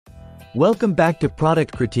Welcome back to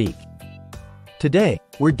Product Critique. Today,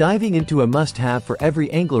 we're diving into a must-have for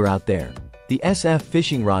every angler out there, the SF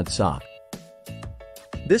Fishing Rod Sock.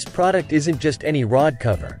 This product isn't just any rod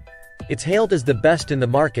cover. It's hailed as the best in the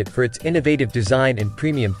market for its innovative design and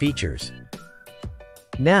premium features.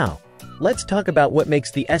 Now, let's talk about what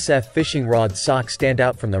makes the SF Fishing Rod Sock stand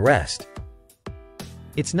out from the rest.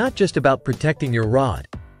 It's not just about protecting your rod,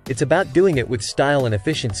 it's about doing it with style and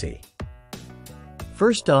efficiency.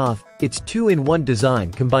 First off, its 2-in-1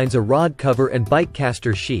 design combines a rod cover and bite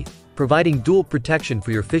caster sheath, providing dual protection for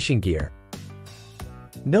your fishing gear.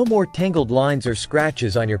 No more tangled lines or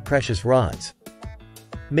scratches on your precious rods.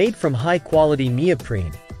 Made from high-quality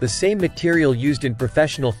neoprene, the same material used in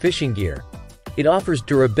professional fishing gear, it offers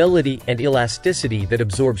durability and elasticity that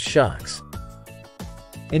absorbs shocks,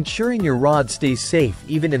 ensuring your rod stays safe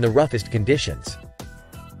even in the roughest conditions.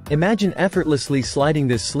 Imagine effortlessly sliding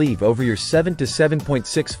this sleeve over your 7 to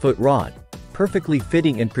 7.6 foot rod, perfectly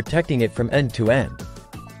fitting and protecting it from end to end.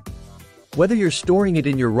 Whether you're storing it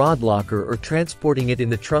in your rod locker or transporting it in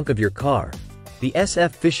the trunk of your car, the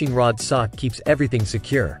SF Fishing Rod Sock keeps everything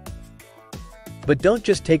secure. But don't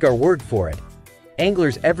just take our word for it.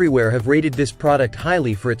 Anglers everywhere have rated this product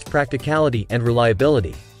highly for its practicality and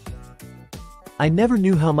reliability. I never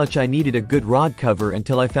knew how much I needed a good rod cover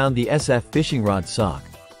until I found the SF Fishing Rod Sock.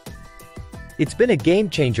 It's been a game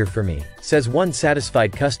changer for me, says one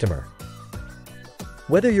satisfied customer.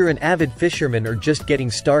 Whether you're an avid fisherman or just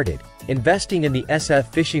getting started, investing in the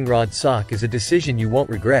SF Fishing Rod Sock is a decision you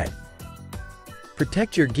won't regret.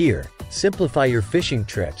 Protect your gear, simplify your fishing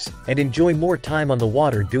trips, and enjoy more time on the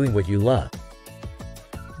water doing what you love.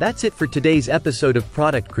 That's it for today's episode of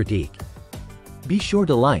Product Critique. Be sure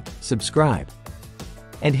to like, subscribe,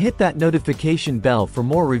 and hit that notification bell for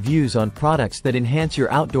more reviews on products that enhance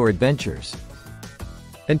your outdoor adventures.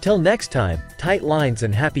 Until next time, tight lines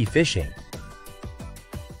and happy fishing.